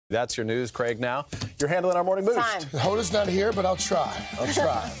That's your news, Craig. Now you're handling our morning boost. Hoda's not here, but I'll try.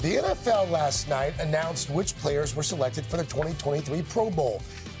 The NFL last night announced which players were selected for the 2023 Pro Bowl.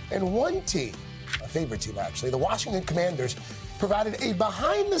 And one team, a favorite team actually, the Washington Commanders, provided a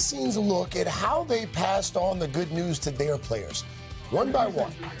behind-the-scenes look at how they passed on the good news to their players. One by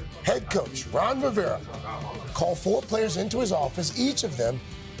one, head coach Ron Rivera called 4 players into his office. Each of them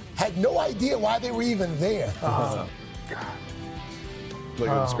had no idea why they were even there. Look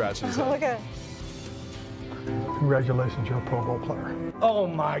at him scratching his head. Look at it. Congratulations, you're a Pro Bowl player. Oh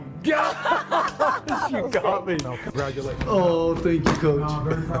my God! You got me. No, congratulations. Oh, thank you, Coach.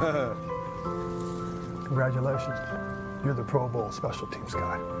 Congratulations. You're the Pro Bowl special teams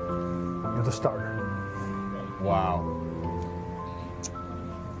guy. You're the starter. Wow.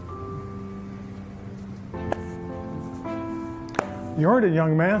 You earned it,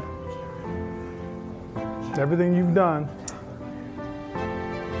 young man. Everything you've done.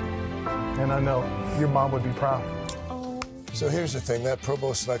 And I know your mom would be proud. So here's the thing, that Pro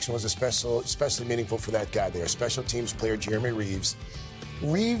Bowl selection was especially meaningful for that guy there, special teams player Jeremy Reaves.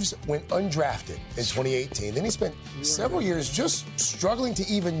 Reaves went undrafted in 2018. Then he spent several years just struggling to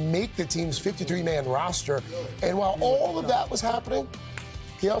even make the team's 53-man roster. And while all of that was happening,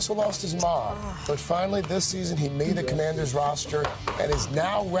 he also lost his mom. But finally, this season, he made the Commanders roster and is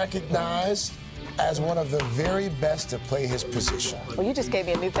now recognized as one of the very best to play his position. Well, you just gave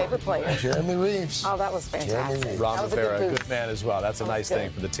me a new favorite player. Jeremy Reaves. Oh, that was fantastic. Ron Rivera, a good man as well. That's a nice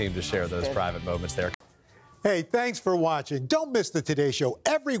thing for the team to share those private moments there. Hey, thanks for watching. Don't miss the Today Show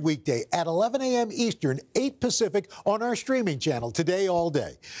every weekday at 11 a.m. Eastern, 8 Pacific on our streaming channel, Today All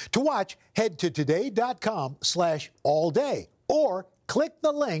Day. To watch, head to today.com/allday or click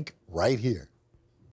the link right here.